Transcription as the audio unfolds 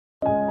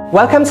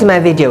Welcome to my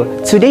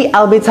video. Today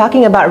I'll be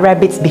talking about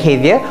rabbits'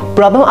 behavior,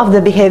 problem of the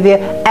behavior,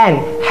 and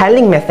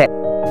handling method.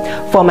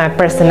 For my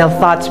personal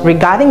thoughts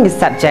regarding this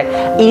subject,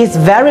 it is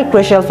very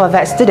crucial for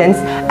vet students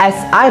as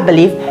I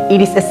believe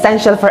it is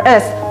essential for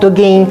us to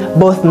gain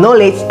both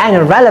knowledge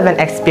and relevant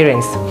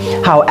experience.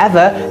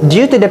 However,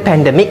 due to the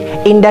pandemic,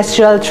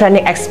 industrial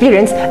training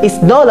experience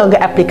is no longer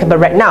applicable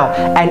right now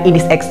and it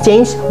is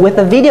exchanged with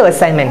a video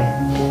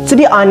assignment. To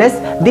be honest,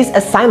 this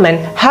assignment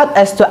helped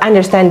us to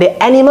understand the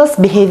animal's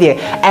behavior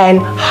and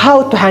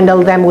how to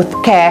handle them with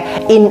care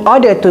in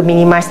order to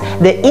minimize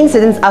the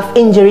incidence of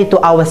injury to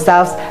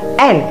ourselves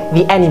and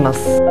the animals.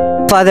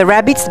 For the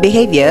rabbit's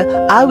behavior,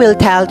 I will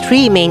tell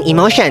three main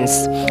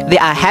emotions. They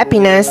are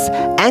happiness,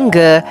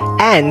 anger,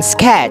 and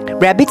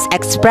scared. Rabbits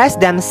express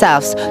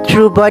themselves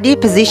through body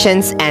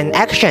positions and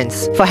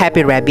actions. For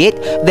happy rabbit,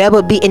 they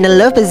will be in a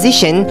low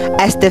position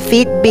as the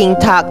feet being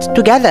tucked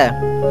together.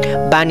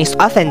 Bunnies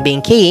often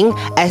being keying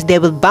as they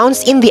will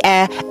bounce in the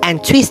air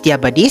and twist their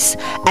bodies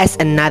as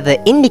another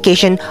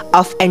indication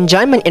of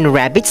enjoyment in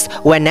rabbits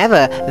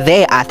whenever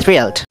they are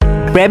thrilled.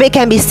 Rabbit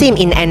can be seen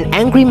in an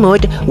angry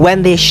mood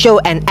when they show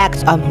an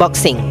act of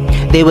boxing.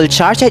 They will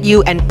charge at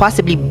you and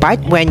possibly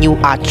bite when you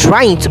are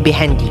trying to be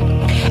handy.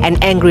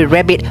 An angry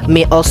rabbit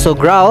may also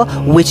growl,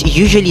 which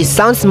usually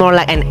sounds more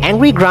like an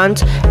angry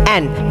grunt,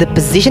 and the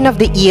position of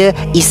the ear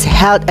is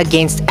held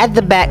against at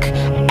the back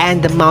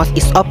and the mouth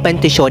is open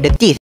to show the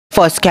teeth.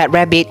 For a scared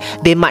rabbit,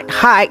 they might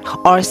hide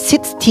or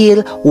sit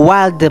still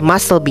while the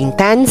muscle being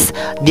tense,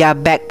 their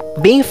back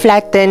being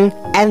flattened,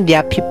 and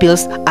their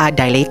pupils are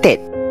dilated.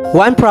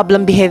 One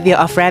problem behavior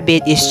of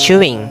rabbit is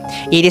chewing.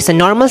 It is a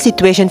normal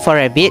situation for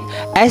rabbit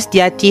as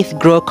their teeth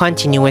grow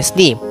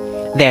continuously.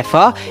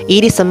 Therefore,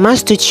 it is a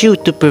must to chew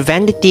to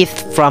prevent the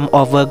teeth from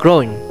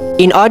overgrowing.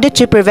 In order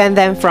to prevent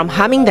them from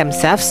harming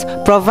themselves,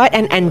 provide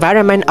an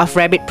environment of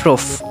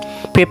rabbit-proof.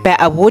 Prepare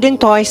a wooden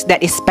toy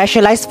that is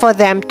specialized for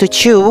them to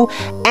chew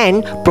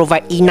and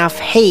provide enough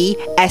hay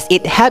as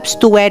it helps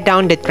to wear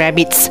down the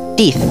rabbit's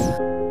teeth.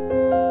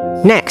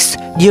 Next,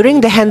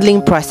 during the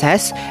handling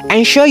process,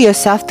 ensure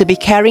yourself to be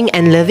caring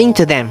and loving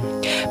to them.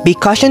 Be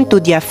cautious to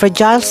their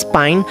fragile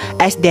spine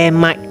as they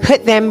might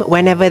hurt them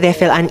whenever they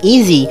feel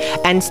uneasy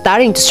and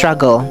starting to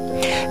struggle.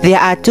 There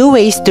are two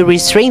ways to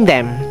restrain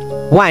them.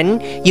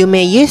 One, you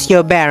may use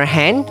your bare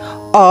hand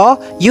or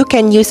you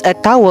can use a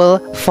towel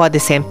for the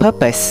same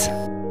purpose.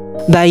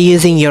 By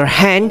using your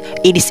hand,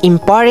 it is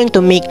important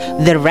to make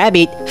the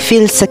rabbit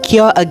feel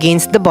secure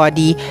against the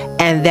body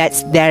and that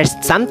there's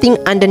something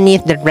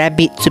underneath the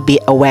rabbit to be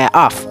aware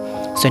of.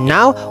 So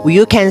now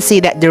you can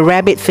see that the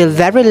rabbit feels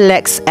very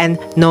relaxed and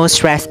no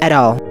stress at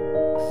all.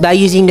 By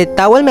using the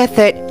towel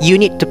method, you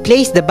need to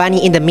place the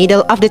bunny in the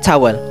middle of the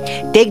towel.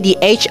 Take the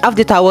edge of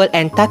the towel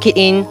and tuck it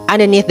in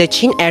underneath the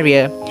chin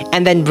area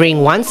and then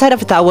bring one side of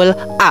the towel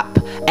up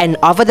and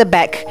over the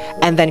back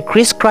and then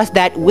crisscross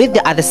that with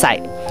the other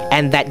side.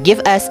 And that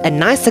gives us a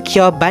nice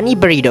secure bunny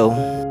burrito.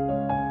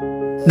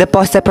 The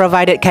poster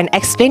provided can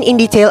explain in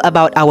detail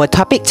about our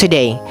topic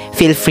today.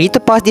 Feel free to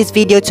pause this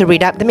video to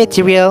read up the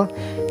material.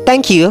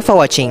 Thank you for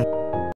watching.